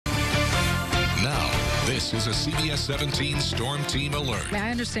This is a CBS 17 Storm Team alert.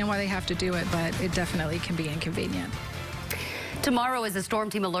 I understand why they have to do it, but it definitely can be inconvenient. Tomorrow is a Storm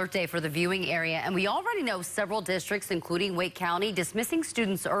Team Alert Day for the viewing area, and we already know several districts, including Wake County, dismissing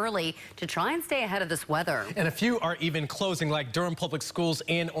students early to try and stay ahead of this weather. And a few are even closing, like Durham Public Schools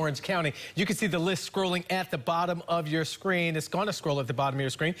and Orange County. You can see the list scrolling at the bottom of your screen. It's going to scroll at the bottom of your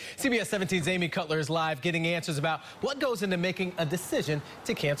screen. CBS 17's Amy Cutler is live getting answers about what goes into making a decision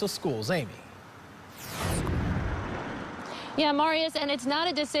to cancel schools. Amy. Yeah, Marius, and it's not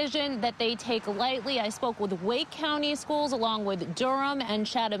a decision that they take lightly. I spoke with Wake County schools along with Durham and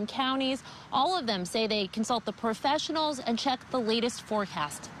Chatham counties. All of them say they consult the professionals and check the latest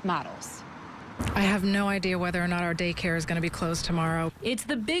forecast models. I have no idea whether or not our daycare is going to be closed tomorrow. It's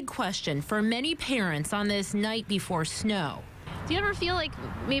the big question for many parents on this night before snow. Do you ever feel like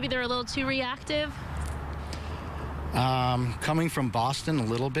maybe they're a little too reactive? Coming from Boston a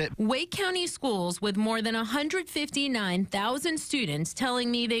little bit. Wake County schools with more than 159,000 students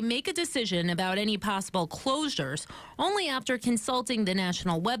telling me they make a decision about any possible closures only after consulting the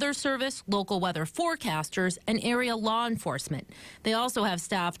National Weather Service, local weather forecasters, and area law enforcement. They also have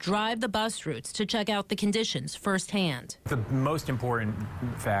staff drive the bus routes to check out the conditions firsthand. The most important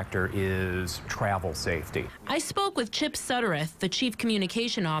factor is travel safety. I spoke with Chip Suttereth, the chief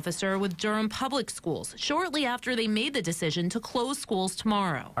communication officer with Durham Public Schools, shortly after they made the decision to close schools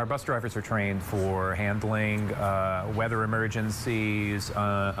tomorrow. Our bus drivers are trained for handling weather emergencies,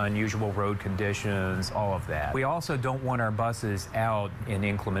 unusual road conditions, all of that. We also don't want our buses out in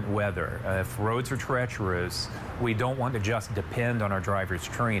inclement weather. If roads are treacherous, we don't want to just depend on our drivers'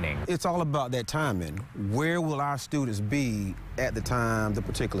 training. It's all about that timing. Where will our students be at the time the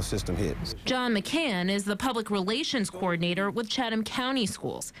particular system hits? John McCann is the public relations coordinator with Chatham County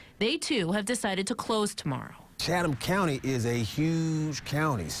Schools. They too have decided to close tomorrow. Chatham County is a huge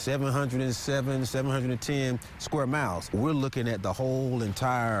county, 710 square miles. We're looking at the whole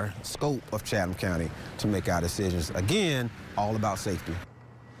entire scope of Chatham County to make our decisions. Again, all about safety.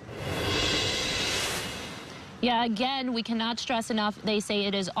 Yeah, again, we cannot stress enough. They say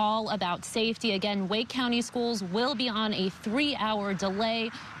it is all about safety. Again, Wake County schools will be on a 3-hour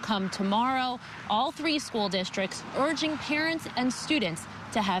delay come tomorrow. All 3 school districts urging parents and students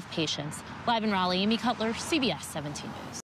to have patience. Live in Raleigh, Amy Cutler, CBS 17 News.